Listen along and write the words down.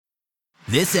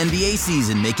This NBA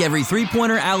season, make every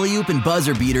three-pointer, alley-oop, and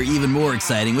buzzer beater even more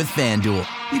exciting with FanDuel.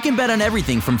 You can bet on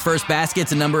everything from first basket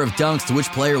to number of dunks to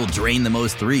which player will drain the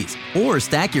most threes. Or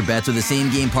stack your bets with a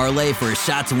same-game parlay for a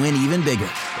shot to win even bigger.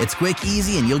 It's quick,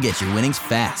 easy, and you'll get your winnings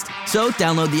fast. So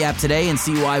download the app today and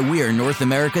see why we're North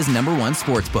America's #1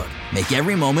 sportsbook. Make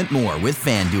every moment more with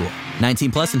FanDuel.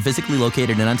 19 plus and physically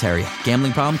located in Ontario.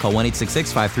 Gambling problem? Call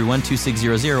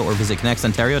 1-866-531-2600 or visit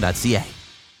connectsontario.ca.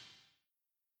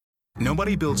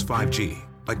 Nobody builds 5G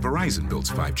like Verizon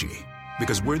builds 5G,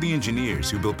 because we're the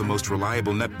engineers who built the most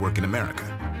reliable network in America.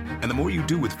 And the more you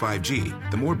do with 5G,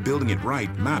 the more building it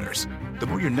right matters. The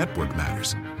more your network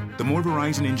matters. The more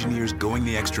Verizon engineers going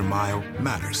the extra mile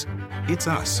matters. It's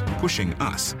us pushing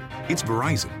us. It's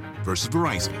Verizon versus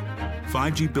Verizon.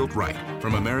 5G built right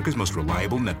from America's most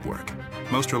reliable network.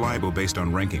 Most reliable based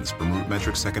on rankings from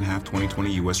RootMetrics second half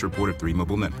 2020 U.S. report of 3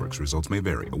 mobile networks. Results may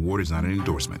vary. Award is not an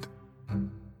endorsement.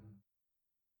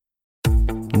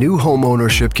 New home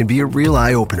ownership can be a real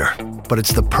eye-opener, but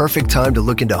it's the perfect time to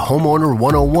look into Homeowner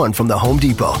 101 from the Home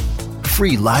Depot.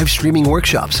 Free live streaming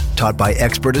workshops taught by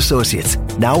expert associates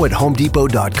now at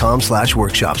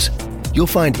homedepot.com/workshops. You'll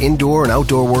find indoor and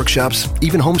outdoor workshops,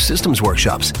 even home systems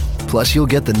workshops. Plus, you'll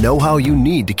get the know-how you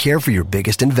need to care for your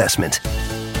biggest investment.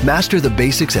 Master the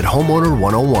basics at Homeowner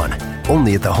 101,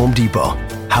 only at the Home Depot.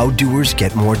 How doers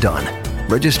get more done.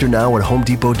 Register now at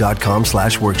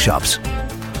homedepot.com/workshops.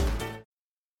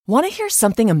 Want to hear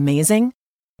something amazing?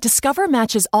 Discover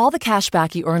matches all the cash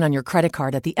back you earn on your credit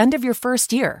card at the end of your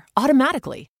first year,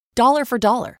 automatically, dollar for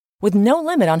dollar, with no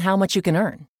limit on how much you can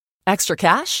earn. Extra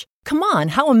cash? Come on,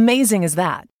 how amazing is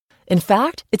that? In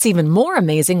fact, it's even more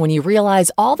amazing when you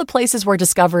realize all the places where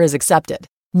Discover is accepted.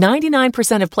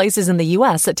 99% of places in the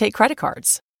U.S. that take credit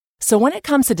cards. So when it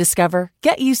comes to Discover,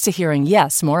 get used to hearing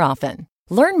yes more often.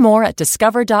 Learn more at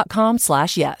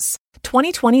discover.com/yes.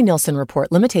 2020 Nielsen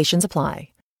Report. Limitations apply.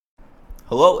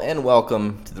 Hello and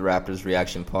welcome to the Raptors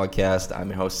Reaction Podcast. I'm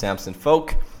your host, Samson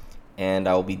Folk, and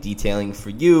I will be detailing for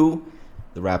you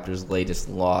the Raptors' latest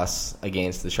loss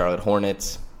against the Charlotte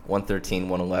Hornets,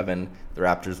 113-111. The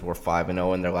Raptors were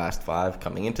 5-0 in their last 5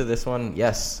 coming into this one.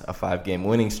 Yes, a 5-game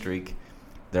winning streak.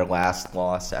 Their last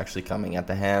loss actually coming at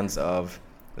the hands of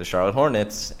the Charlotte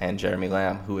Hornets and Jeremy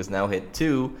Lamb, who has now hit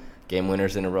 2 game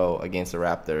winners in a row against the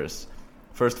Raptors.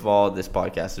 First of all, this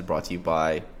podcast is brought to you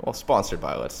by, sponsored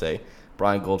by, let's say,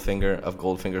 Brian Goldfinger of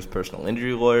Goldfinger's Personal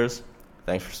Injury Lawyers.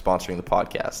 Thanks for sponsoring the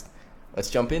podcast.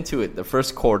 Let's jump into it. The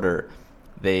first quarter,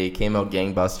 they came out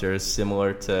gangbusters,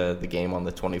 similar to the game on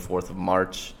the 24th of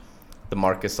March. The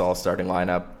Marc Gasol starting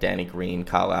lineup, Danny Green,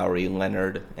 Kyle Lowry,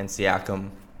 Leonard, and Siakam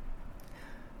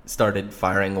started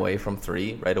firing away from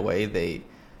 3 right away.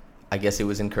 I guess it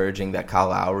was encouraging that Kyle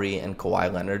Lowry and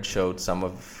Kawhi Leonard showed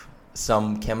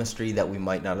some chemistry that we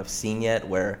might not have seen yet,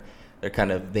 where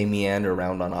they meander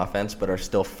around on offense, but are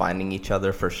still finding each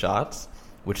other for shots,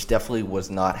 which definitely was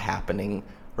not happening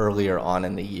earlier on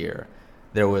in the year.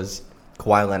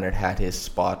 Kawhi Leonard had his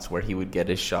spots where he would get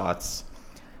his shots,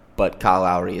 but Kyle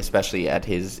Lowry, especially at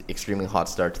his extremely hot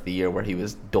start to the year where he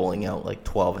was doling out like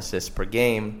 12 assists per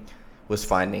game, was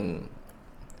finding,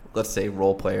 let's say,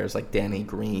 role players like Danny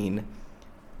Green,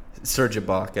 Serge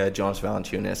Ibaka, Jonas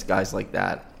Valanciunas, guys like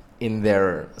that, in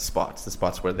their spots, the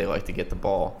spots where they like to get the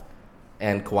ball.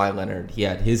 And Kawhi Leonard, he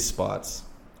had his spots,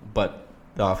 but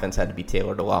the offense had to be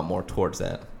tailored a lot more towards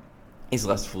that. He's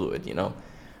less fluid,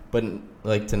 But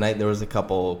like tonight, there was a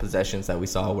couple possessions that we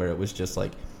saw where it was just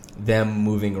like them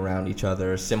moving around each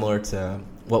other, similar to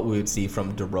what we would see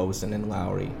from DeRozan and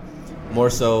Lowry.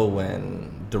 More so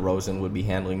when DeRozan would be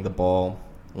handling the ball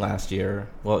last year,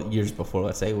 years before,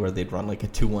 let's say, where they'd run like a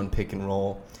 2-1 pick and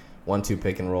roll, 1-2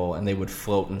 pick and roll, and they would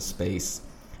float in space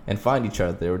and find each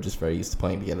other. They were just very used to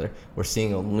playing together. We're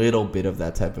seeing a little bit of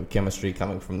that type of chemistry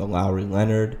coming from the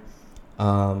Lowry-Leonard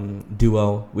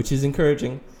duo, which is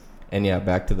encouraging. And yeah,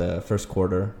 back to the first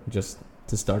quarter, just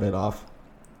to start it off.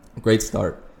 Great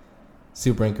start.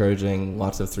 Super encouraging.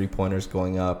 Lots of three-pointers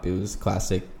going up. It was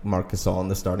classic Marc Gasol in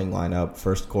the starting lineup,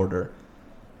 first quarter.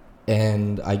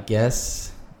 And I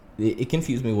guess it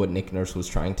confused me what Nick Nurse was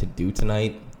trying to do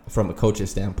tonight from a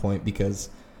coach's standpoint, because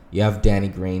you have Danny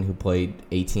Green, who played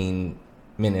 18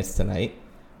 minutes tonight,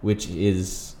 which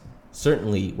is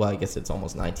certainly, I guess it's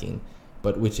almost 19,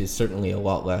 but which is certainly a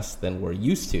lot less than we're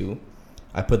used to.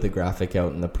 I put the graphic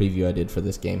out in the preview I did for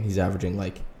this game. He's averaging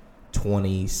like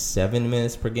 27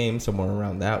 minutes per game, somewhere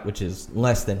around that, which is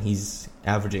less than he's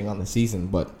averaging on the season,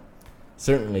 but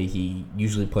certainly he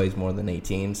usually plays more than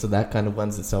 18, so that kind of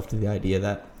lends itself to the idea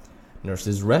that Nurse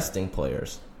is resting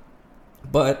players.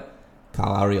 But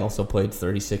Kyle Lowry also played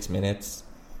 36 minutes.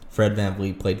 Fred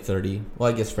VanVleet played 30.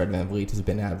 Well, I guess Fred VanVleet has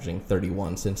been averaging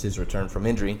 31 since his return from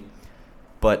injury.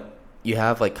 But you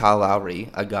have like Kyle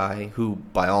Lowry, a guy who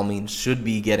by all means should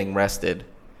be getting rested,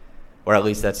 or at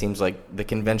least that seems like the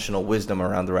conventional wisdom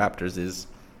around the Raptors is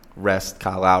rest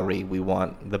Kyle Lowry. We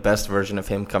want the best version of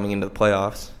him coming into the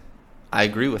playoffs. I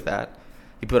agree with that.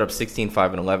 He put up 16,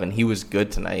 5, and 11. He was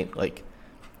good tonight. Like,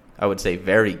 I would say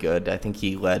very good. I think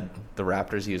he led the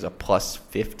Raptors. He was a plus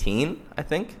 15, I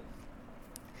think.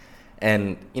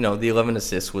 And, you know, the 11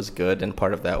 assists was good, and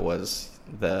part of that was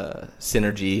the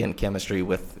synergy and chemistry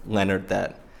with Leonard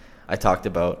that I talked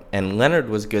about. And Leonard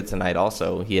was good tonight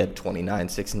also. He had 29,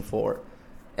 6, and 4.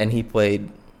 And he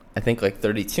played, I think, like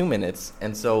 32 minutes.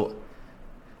 And so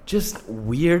just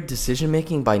weird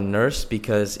decision-making by Nurse,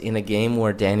 because in a game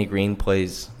where Danny Green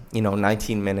plays,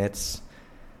 19 minutes,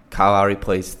 Kyle Lowry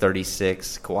plays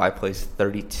 36, Kawhi plays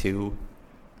 32,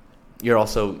 you're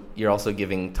also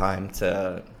giving time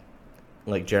to,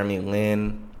 like, Jeremy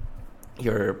Lin.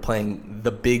 You're playing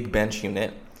the big bench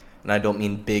unit, and I don't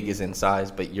mean big as in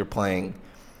size, but you're playing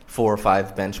 4 or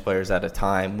 5 bench players at a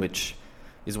time, which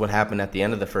is what happened at the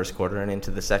end of the first quarter and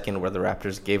into the second, where the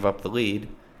Raptors gave up the lead.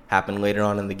 Happened later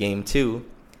on in the game too.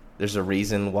 There's a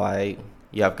reason why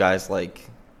you have guys like,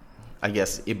 I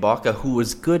guess, Ibaka, who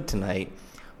was good tonight,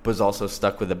 but was also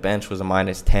stuck with the bench, was a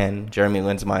minus 10. Jeremy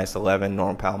Lin's minus 11.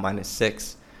 Norman Powell minus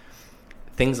 6.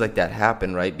 Things like that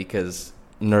happen, right? Because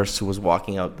Nurse was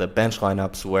walking out the bench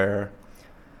lineups where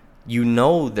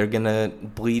they're going to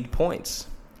bleed points.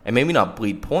 And maybe not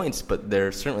bleed points, but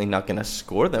they're certainly not going to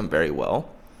score them very well.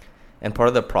 And part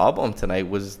of the problem tonight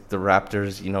was the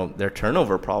Raptors, their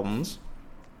turnover problems.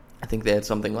 I think they had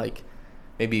something like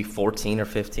maybe 14 or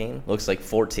 15. Looks like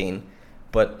 14.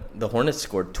 But the Hornets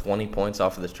scored 20 points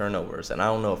off of the turnovers. And I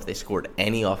don't know if they scored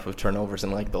any off of turnovers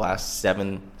in like the last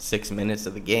 6 minutes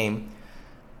of the game.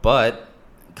 But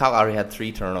Kyle Lowry had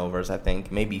 3 turnovers, I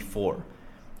think, maybe 4.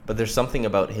 But there's something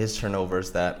about his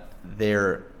turnovers that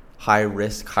they're high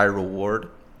risk, high reward.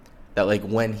 That, like,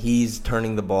 when he's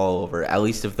turning the ball over, at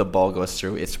least if the ball goes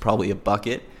through, it's probably a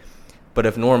bucket. But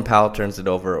if Norman Powell turns it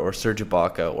over, or Serge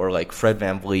Ibaka, or, like, Fred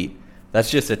VanVleet, that's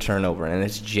just a turnover. And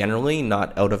it's generally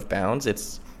not out of bounds.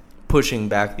 It's pushing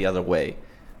back the other way.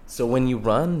 So when you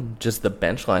run just the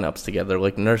bench lineups together,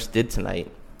 like Nurse did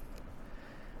tonight,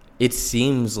 it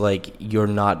seems like you're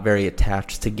not very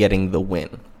attached to getting the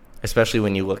win. Especially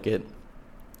when you look at,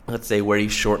 let's say, where you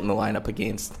shorten the lineup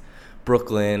against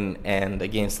Brooklyn and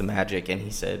against the Magic, and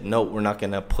he said, no, we're not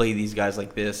going to play these guys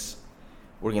like this.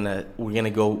 We're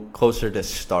gonna go closer to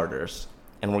starters,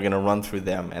 and we're going to run through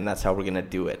them, and that's how we're going to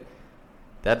do it.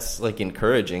 That's, like,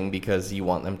 encouraging because you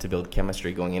want them to build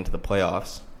chemistry going into the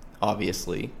playoffs,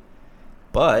 obviously.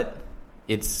 But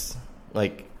it's,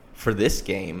 like, for this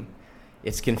game,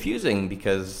 it's confusing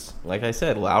because, like I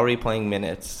said, Lowry playing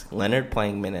minutes, Leonard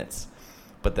playing minutes,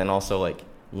 but then also, like,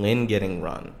 Lin getting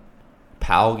run,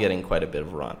 Powell getting quite a bit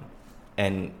of run,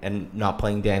 and not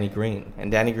playing Danny Green.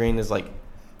 And Danny Green is, like,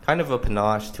 kind of a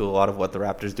panache to a lot of what the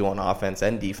Raptors do on offense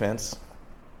and defense.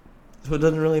 So it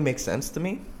doesn't really make sense to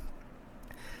me.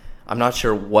 I'm not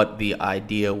sure what the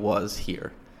idea was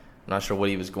here. I'm not sure what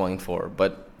he was going for.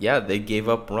 But, yeah, they gave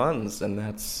up runs, and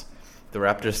the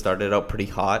Raptors started out pretty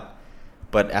hot.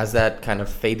 But as that kind of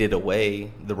faded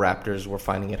away, the Raptors were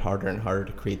finding it harder and harder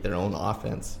to create their own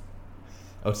offense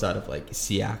outside of, like,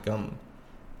 Siakam,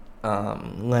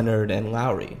 Leonard, and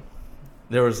Lowry.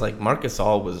 There was, like, Marc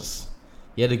Gasol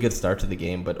he had a good start to the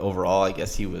game, but overall I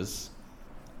guess he was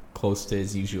close to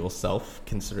his usual self,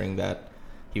 considering that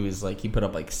he put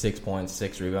up, like, 6 points,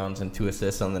 6 rebounds, and 2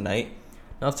 assists on the night.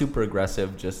 Not super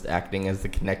aggressive, just acting as the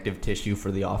connective tissue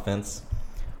for the offense,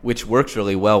 which works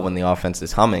really well when the offense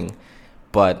is humming.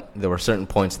 But there were certain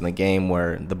points in the game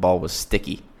where the ball was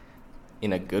sticky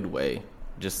in a good way.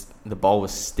 Just the ball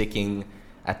was sticking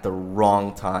at the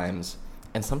wrong times,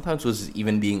 and sometimes was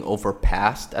even being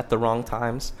overpassed at the wrong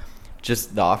times.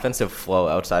 Just the offensive flow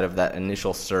outside of that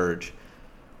initial surge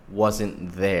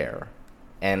wasn't there.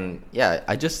 And, yeah,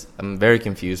 I'm very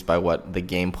confused by what the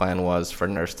game plan was for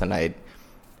Nurse tonight.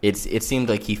 It seemed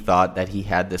like he thought that he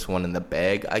had this one in the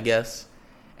bag, I guess,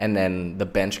 and then the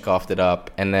bench coughed it up,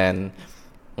 and then,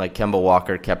 like, Kemba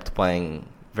Walker kept playing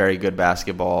very good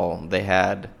basketball. They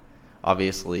had,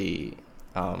 obviously,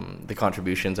 the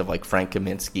contributions of, like, Frank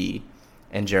Kaminsky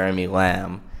and Jeremy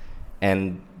Lamb,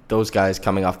 and those guys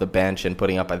coming off the bench and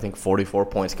putting up, I think, 44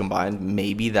 points combined.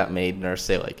 Maybe that made Nurse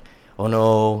say, like, oh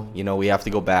no, we have to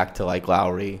go back to, like,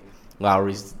 Lowry.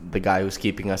 Lowry's the guy who's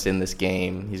keeping us in this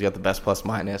game. He's got the best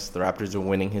plus-minus. The Raptors are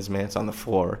winning his minutes on the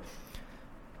floor.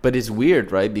 But it's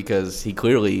weird, right, because he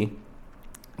clearly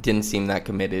didn't seem that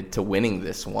committed to winning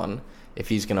this one. if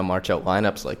he's going to march out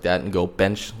lineups like that and go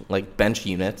bench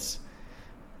units,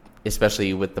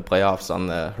 especially with the playoffs on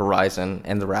the horizon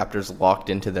and the Raptors locked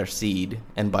into their seed,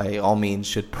 and by all means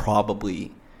should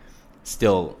probably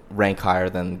still rank higher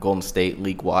than Golden State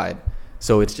league-wide.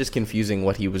 So it's just confusing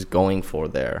what he was going for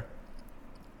there.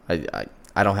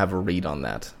 I don't have a read on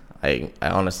that. I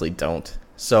honestly don't.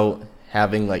 So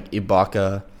having like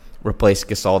Ibaka replace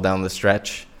Gasol down the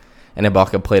stretch, and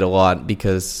Ibaka played a lot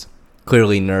because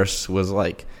clearly Nurse was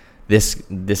like, this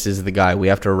is the guy. We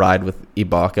have to ride with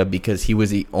Ibaka because he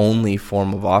was the only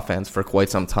form of offense for quite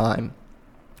some time,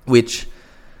 which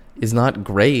is not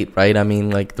great, right? I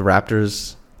mean, like the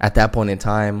Raptors at that point in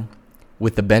time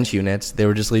with the bench units, they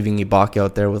were just leaving Ibaka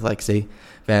out there with like, say,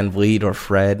 Van Vliet or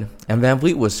Fred. And Van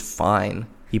Vliet was fine.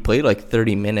 He played like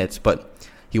 30 minutes, but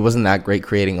he wasn't that great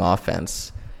creating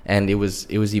offense. And it was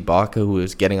Ibaka who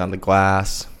was getting on the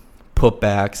glass,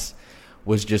 putbacks,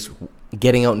 was just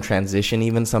getting out in transition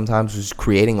even sometimes, was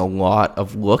creating a lot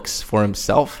of looks for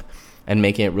himself and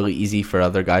making it really easy for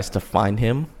other guys to find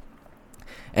him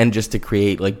and just to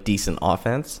create like decent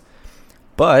offense.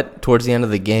 But towards the end of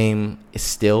the game,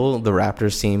 still the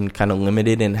Raptors seemed kind of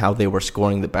limited in how they were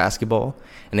scoring the basketball.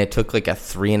 And it took like a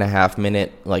 3.5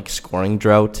 minute like scoring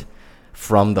drought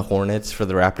from the Hornets for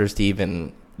the Raptors to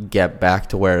even get back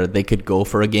to where they could go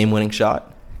for a game-winning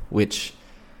shot, which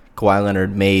Kawhi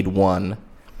Leonard made one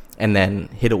and then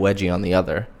hit a wedgie on the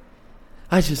other.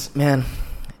 The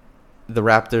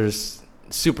Raptors,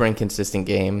 super inconsistent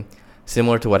game,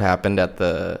 similar to what happened at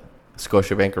the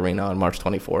Scotiabank Arena on March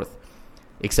 24th,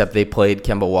 except they played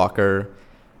Kemba Walker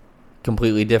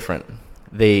completely different.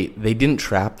 They didn't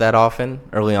trap that often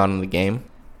early on in the game,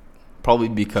 probably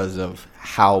because of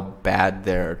how bad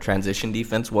their transition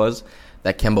defense was,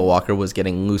 that Kemba Walker was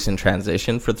getting loose in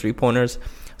transition for three-pointers.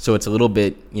 So it's a little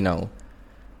bit,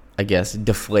 I guess,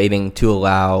 deflating to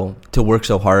allow to work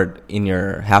so hard in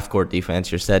your half-court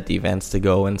defense, your set defense, to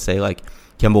go and say, like,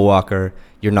 Kemba Walker,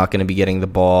 you're not going to be getting the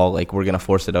ball. Like, we're going to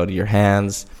force it out of your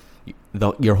hands.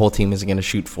 Your whole team isn't going to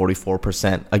shoot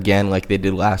 44% again like they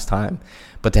did last time.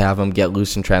 But to have them get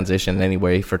loose in transition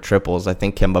anyway for triples, I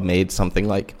think Kemba made something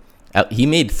like, he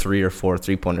made 3 or 4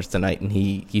 three-pointers tonight, and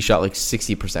he shot like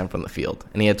 60% from the field.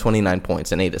 And he had 29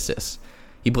 points and 8 assists.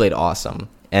 He played awesome.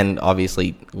 And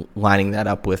obviously lining that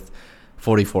up with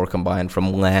 44 combined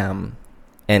from Lamb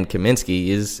and Kaminsky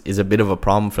is a bit of a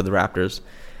problem for the Raptors,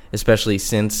 especially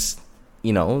since,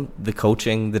 the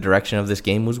coaching, the direction of this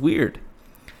game was weird.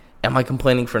 Am I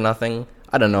complaining for nothing?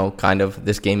 I don't know, kind of.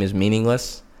 This game is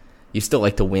meaningless. You still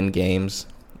like to win games.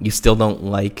 You still don't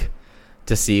like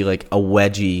to see like a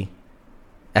wedgie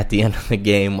at the end of the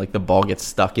game, like the ball gets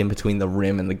stuck in between the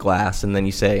rim and the glass, and then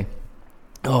you say,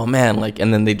 oh man, like,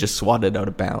 and then they just swat it out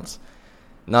of bounds.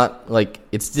 Not like,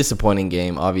 it's a disappointing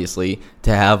game, obviously,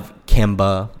 to have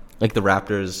Kemba, like the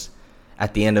Raptors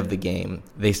at the end of the game,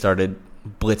 they started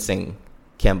blitzing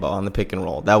Kemba on the pick and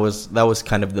roll. That was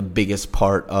kind of the biggest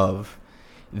part of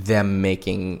them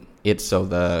making it so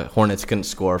the Hornets couldn't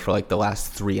score for like the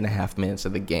last 3.5 minutes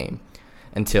of the game,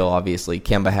 until obviously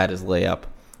Kemba had his layup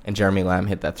and Jeremy Lamb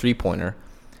hit that three-pointer.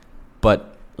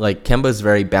 But like, Kemba's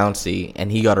very bouncy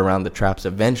and he got around the traps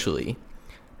eventually.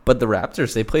 But the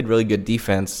Raptors, they played really good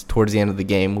defense towards the end of the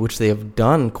game, which they have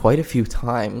done quite a few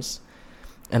times.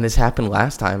 And this happened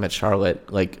last time at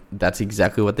Charlotte. Like, that's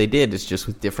exactly what they did. It's just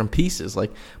with different pieces.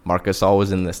 Like, Marc Gasol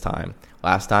was in this time.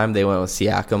 Last time, they went with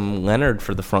Siakam, Leonard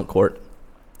for the front court.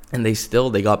 And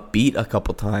they got beat a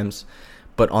couple times.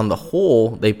 But on the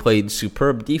whole, they played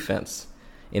superb defense.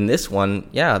 In this one,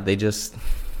 yeah, they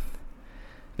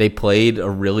played a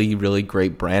really, really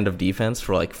great brand of defense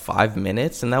for like 5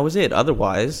 minutes, and that was it.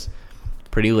 Otherwise,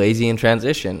 pretty lazy in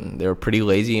transition. They were pretty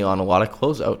lazy on a lot of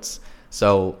closeouts.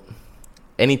 So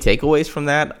any takeaways from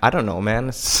that? I don't know, man.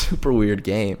 It's a super weird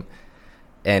game.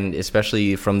 And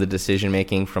especially from the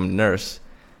decision-making from Nurse.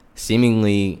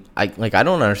 Seemingly, I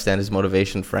don't understand his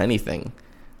motivation for anything.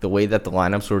 The way that the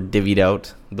lineups were divvied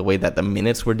out, the way that the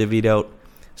minutes were divvied out,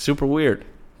 super weird.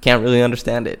 Can't really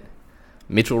understand it.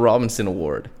 Mitchell Robinson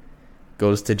Award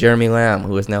goes to Jeremy Lamb,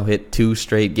 who has now hit 2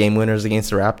 straight game winners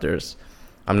against the Raptors.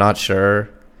 I'm not sure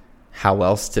how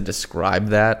else to describe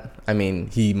that. I mean,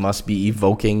 he must be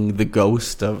evoking the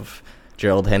ghost of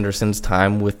Gerald Henderson's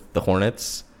time with the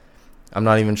Hornets. I'm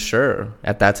not even sure.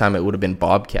 At that time, it would have been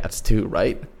Bobcats too,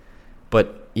 right?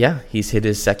 But yeah, he's hit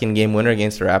his 2nd game winner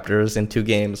against the Raptors in 2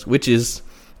 games, which is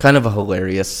kind of a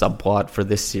hilarious subplot for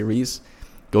this series.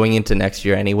 Going into next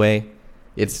year anyway,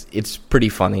 it's pretty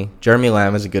funny. Jeremy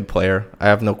Lamb is a good player. I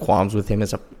have no qualms with him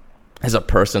as a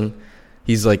person.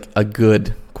 He's like a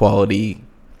good quality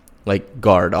like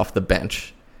guard off the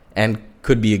bench. And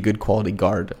could be a good quality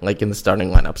guard, like in the starting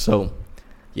lineup. So,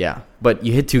 yeah. But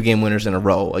you hit 2 game winners in a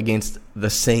row against the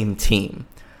same team.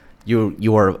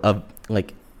 You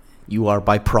are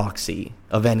by proxy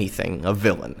of anything a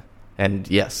villain, and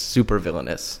yes, super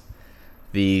villainous.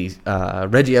 The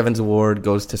Reggie Evans Award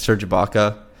goes to Serge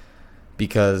Ibaka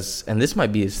because, and this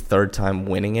might be his 3rd time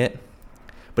winning it,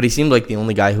 but he seemed like the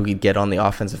only guy who could get on the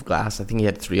offensive glass. I think he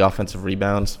had 3 offensive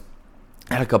rebounds,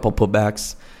 had a couple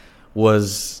putbacks,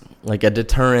 was like a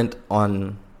deterrent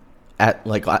at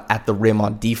the rim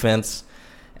on defense,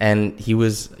 and he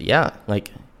was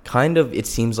kind of, it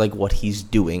seems like what he's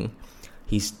doing.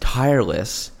 He's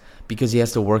tireless because he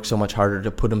has to work so much harder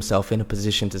to put himself in a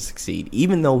position to succeed.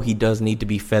 Even though he does need to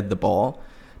be fed the ball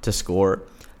to score,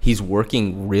 he's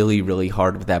working really, really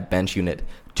hard with that bench unit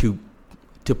to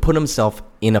put himself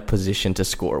in a position to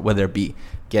score, whether it be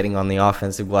getting on the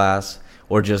offensive glass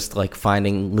or just like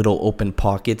finding little open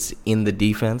pockets in the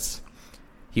defense.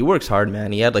 He works hard,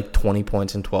 man. He had like 20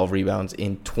 points and 12 rebounds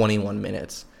in 21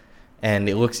 minutes. And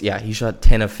it looks, he shot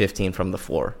 10 of 15 from the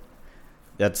floor.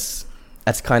 That's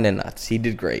kind of nuts. He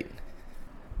did great.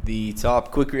 The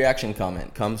top quick reaction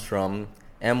comment comes from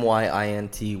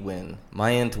MYINT Win.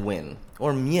 Myint Win.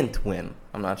 Or Myint Win.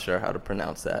 I'm not sure how to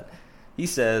pronounce that. He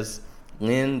says,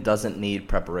 Lynn doesn't need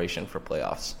preparation for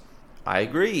playoffs. I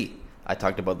agree. I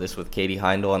talked about this with Katie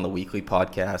Heindel on the weekly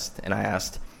podcast, and I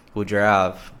asked, who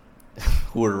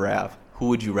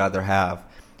would you rather have,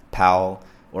 Powell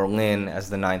or Lynn as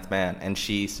the 9th man? And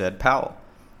she said Powell.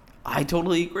 I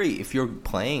totally agree. If you're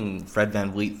playing Fred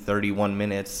VanVleet 31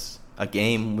 minutes a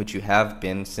game, which you have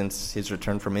been since his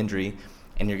return from injury,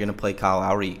 and you're going to play Kyle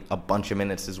Lowry a bunch of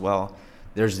minutes as well,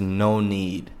 there's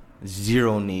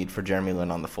zero need for Jeremy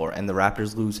Lin on the floor. And the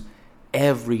Raptors lose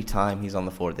every time he's on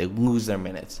the floor. They lose their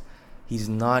minutes. He's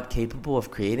not capable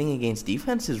of creating against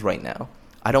defenses right now.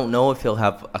 I don't know if he'll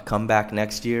have a comeback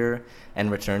next year and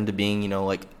return to being,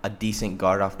 like a decent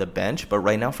guard off the bench. But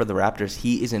right now for the Raptors,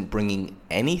 he isn't bringing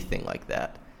anything like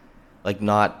that. Like,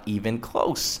 not even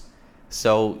close.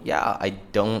 So, yeah,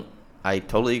 I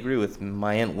totally agree with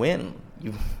Myint Win.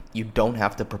 You don't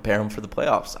have to prepare him for the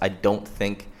playoffs. I don't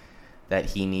think that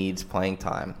he needs playing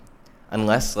time.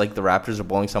 Unless, like, the Raptors are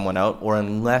blowing someone out, or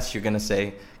unless you're going to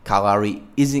say Kyle Lowry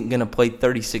isn't going to play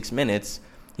 36 minutes,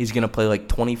 he's going to play like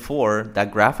 24.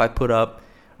 That graph I put up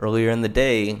earlier in the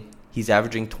day, he's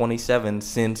averaging 27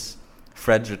 since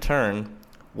Fred's return.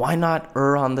 Why not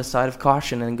err on the side of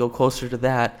caution and go closer to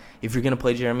that if you're going to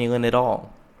play Jeremy Lin at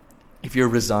all? If you're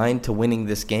resigned to winning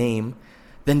this game,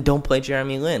 then don't play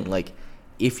Jeremy Lin. Like,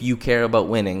 if you care about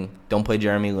winning, don't play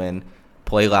Jeremy Lin.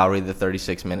 Play Lowry the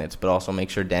 36 minutes, but also make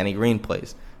sure Danny Green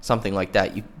plays. Something like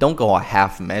that. You don't go a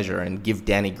half measure and give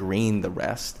Danny Green the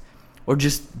rest. Or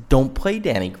just don't play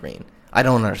Danny Green. I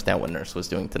don't understand what Nurse was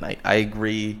doing tonight. I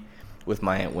agree with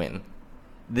Myint Win.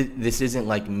 This isn't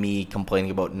like me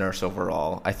complaining about Nurse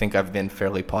overall. I think I've been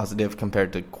fairly positive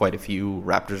compared to quite a few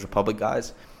Raptors Republic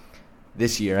guys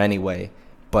this year anyway.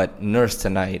 But Nurse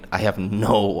tonight, I have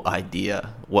no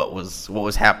idea what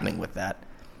was happening with that.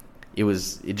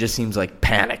 It just seems like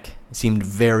panic. It seemed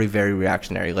very, very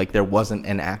reactionary. Like there wasn't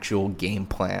an actual game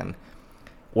plan.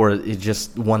 Or it's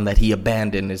just one that he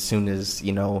abandoned as soon as,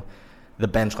 the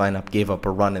bench lineup gave up a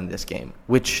run in this game.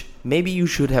 Which maybe you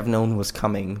should have known was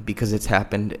coming because it's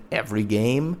happened every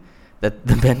game that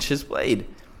the bench has played.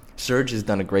 Serge has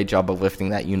done a great job of lifting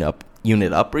that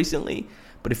unit up recently.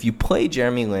 But if you play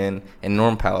Jeremy Lin and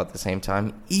Norm Powell at the same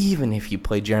time, even if you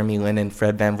play Jeremy Lin and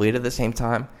Fred VanVleet at the same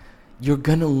time, you're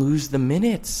going to lose the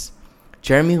minutes.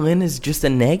 Jeremy Lin is just a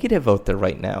negative out there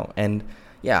right now. And,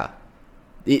 yeah,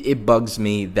 it bugs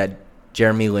me that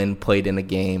Jeremy Lin played in a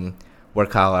game where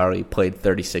Kyle Lowry played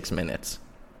 36 minutes.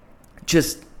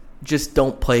 Just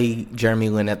don't play Jeremy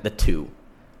Lin at the 2,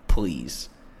 please.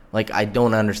 Like, I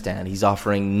don't understand. He's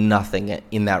offering nothing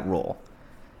in that role.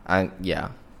 I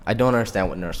don't understand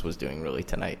what Nurse was doing really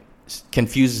tonight. It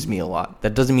confuses me a lot.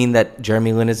 That doesn't mean that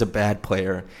Jeremy Lin is a bad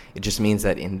player. It just means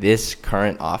that in this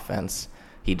current offense,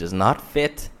 he does not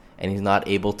fit and he's not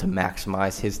able to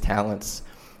maximize his talents.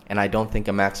 And I don't think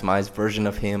a maximized version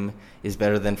of him is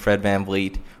better than Fred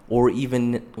VanVleet or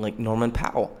even like Norman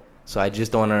Powell. So I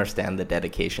just don't understand the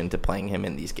dedication to playing him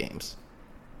in these games.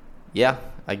 Yeah,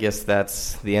 I guess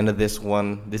that's the end of this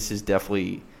one. This is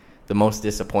definitely the most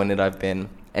disappointed I've been.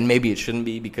 And maybe it shouldn't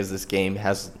be because this game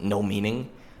has no meaning.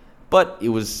 But it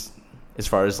was, as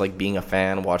far as like being a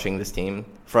fan watching this team,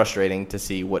 frustrating to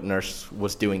see what Nurse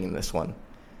was doing in this one.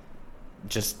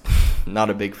 Just not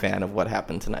a big fan of what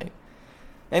happened tonight.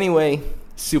 Anyway,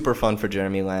 super fun for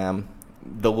Jeremy Lamb.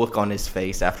 The look on his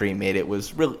face after he made it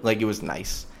was really, like, it was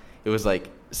nice. It was like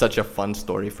such a fun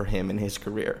story for him in his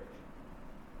career.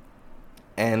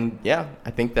 And yeah,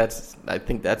 I think that's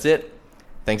it.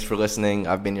 Thanks for listening.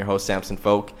 I've been your host, Samson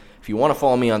Folk. If you want to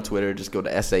follow me on Twitter, just go to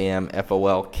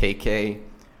SAMFOLKK.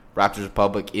 Raptors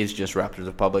Republic is just Raptors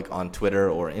Republic on Twitter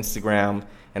or Instagram,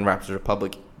 and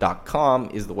RaptorsRepublic.com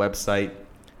is the website.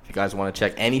 If you guys want to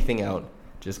check anything out,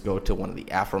 just go to one of the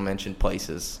aforementioned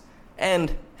places.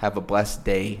 And have a blessed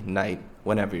day, night,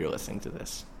 whenever you're listening to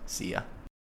this. See ya.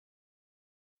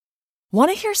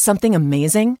 Want to hear something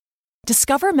amazing?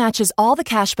 Discover matches all the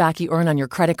cash back you earn on your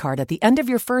credit card at the end of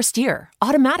your first year,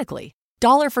 automatically,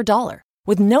 dollar for dollar,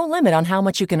 with no limit on how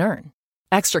much you can earn.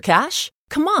 Extra cash?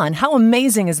 Come on, how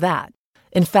amazing is that?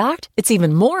 In fact, it's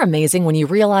even more amazing when you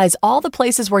realize all the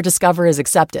places where Discover is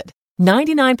accepted.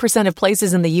 99% of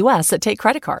places in the U.S. that take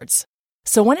credit cards.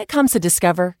 So when it comes to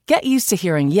Discover, get used to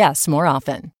hearing yes more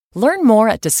often. Learn more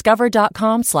at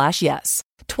discover.com/yes.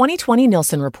 2020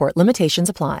 Nielsen Report. Limitations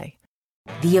apply.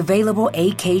 The available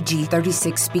AKG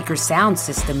 36 speaker sound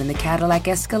system in the Cadillac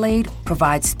Escalade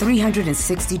provides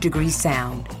 360-degree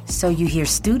sound, so you hear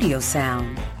studio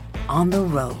sound on the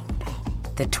road.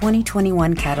 The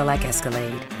 2021 Cadillac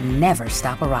Escalade. Never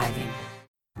stop arriving.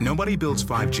 Nobody builds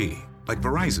 5G like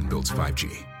Verizon builds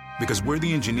 5G, because we're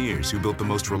the engineers who built the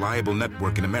most reliable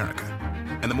network in America.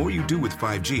 And the more you do with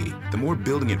 5G, the more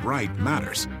building it right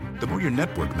matters. The more your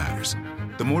network matters.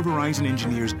 The more Verizon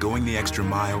engineers going the extra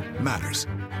mile matters.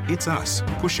 It's us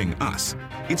pushing us.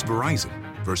 It's Verizon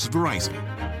versus Verizon.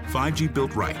 5G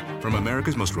built right from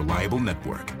America's most reliable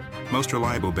network. Most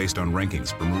reliable based on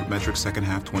rankings from RootMetrics second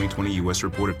half 2020 U.S.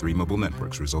 report of 3 mobile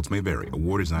networks. Results may vary.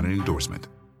 Award is not an endorsement.